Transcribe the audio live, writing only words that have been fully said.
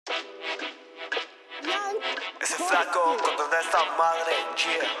Ese flaco con toda esta madre,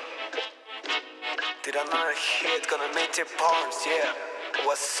 yeah. Tirando el hit con el Minty Burns, yeah.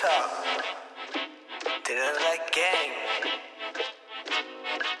 What's up? Tirando la gang.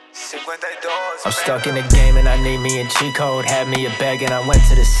 52. I'm stuck in the game and I need me a cheat code. Had me a bag and I went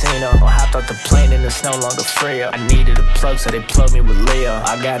to the casino. I hopped off the plane and it's no longer free. I needed a plug so they plugged me with Leo.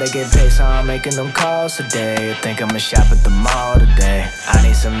 I gotta get paid so I'm making them calls today. I think I'ma shop at the mall today. I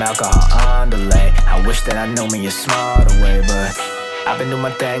need some alcohol on delay. I wish that I knew me a smarter way, but I've been doing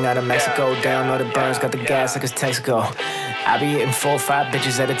my thing out of Mexico. Down all the Burns, got the gas like it's Texaco. I be hitting 4 or 5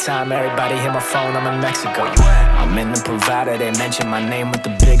 bitches at a time. Everybody hit my phone, I'm in Mexico. I'm in the Privada, they mention my name with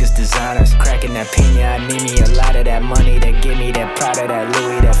the biggest designers. Cracking that pina, I need me a lot of that money. That give me that Prada, that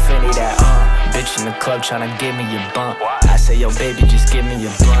Louis, that Fendi, that bitch in the club tryna give me a bump. I say, yo baby, just give me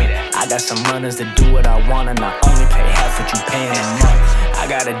a blunt. I got some runners that do what I want and I only pay half what you paying a month. I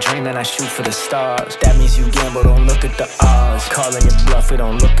got a dream and I shoot for the stars. That means you gamble, don't look at the odds. Calling your bluff, we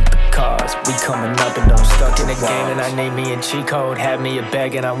don't look at the cards. We coming up and don't stuck in the game and I need me a cheat code. Had me a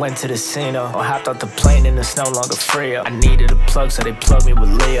bag and I went to the casino. I hopped off the plane and it's no longer free. I needed a plug so they plugged me with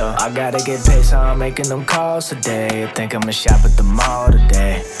Leo. I gotta get paid so I'm making them calls today. I think I'ma shop at the mall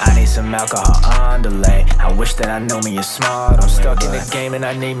today. I need some alcohol on delay. I wish that I knew me a smart. I'm stuck in the game and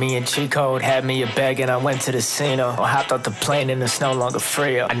I need me a cheat code. Had me a bag and I went to the casino. I hopped off the plane and it's no longer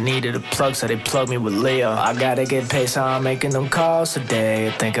free. I needed a plug so they plugged me with Leo. I gotta get paid so I'm making them calls today.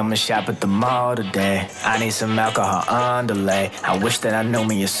 I think I'ma shop at the mall today. I need some alcohol on delay. I wish that I knew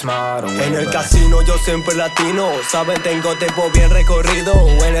me a smarter way. En el casino yo siempre latino. Saben, tengo tiempo bien recorrido.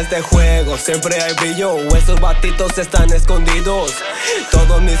 En este juego siempre hay brillo. Esos batitos están escondidos.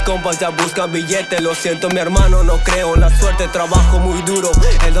 Todos mis compas ya buscan billetes. Lo siento mi hermano, no creo en la suerte. Trabajo muy duro,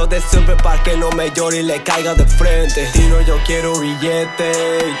 es lo de siempre para que no me llore y le caiga de frente. Tino, yo quiero billete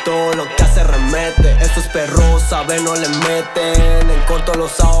y todo lo que hace remete. Estos perros saben, no le meten. En corto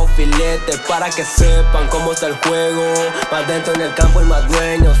los hago filetes para que sepan cómo está el juego. Más dentro en el campo y más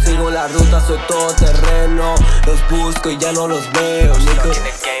dueño. Sigo la ruta, soy todo terreno. Los busco y ya no los veo. Stuck in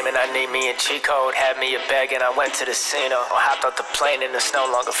the game and I need me a cheat code. Had me a bag and I went to the casino. I hopped off the plane and it's no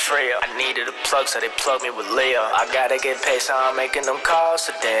longer free. I needed a plug so they plugged me with Leo. I gotta get paid so I'm making them calls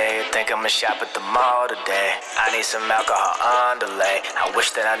today. I think I'ma shop at the mall today. I need some alcohol on delay. I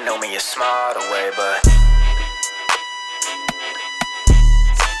wish that I knew me a smarter way, but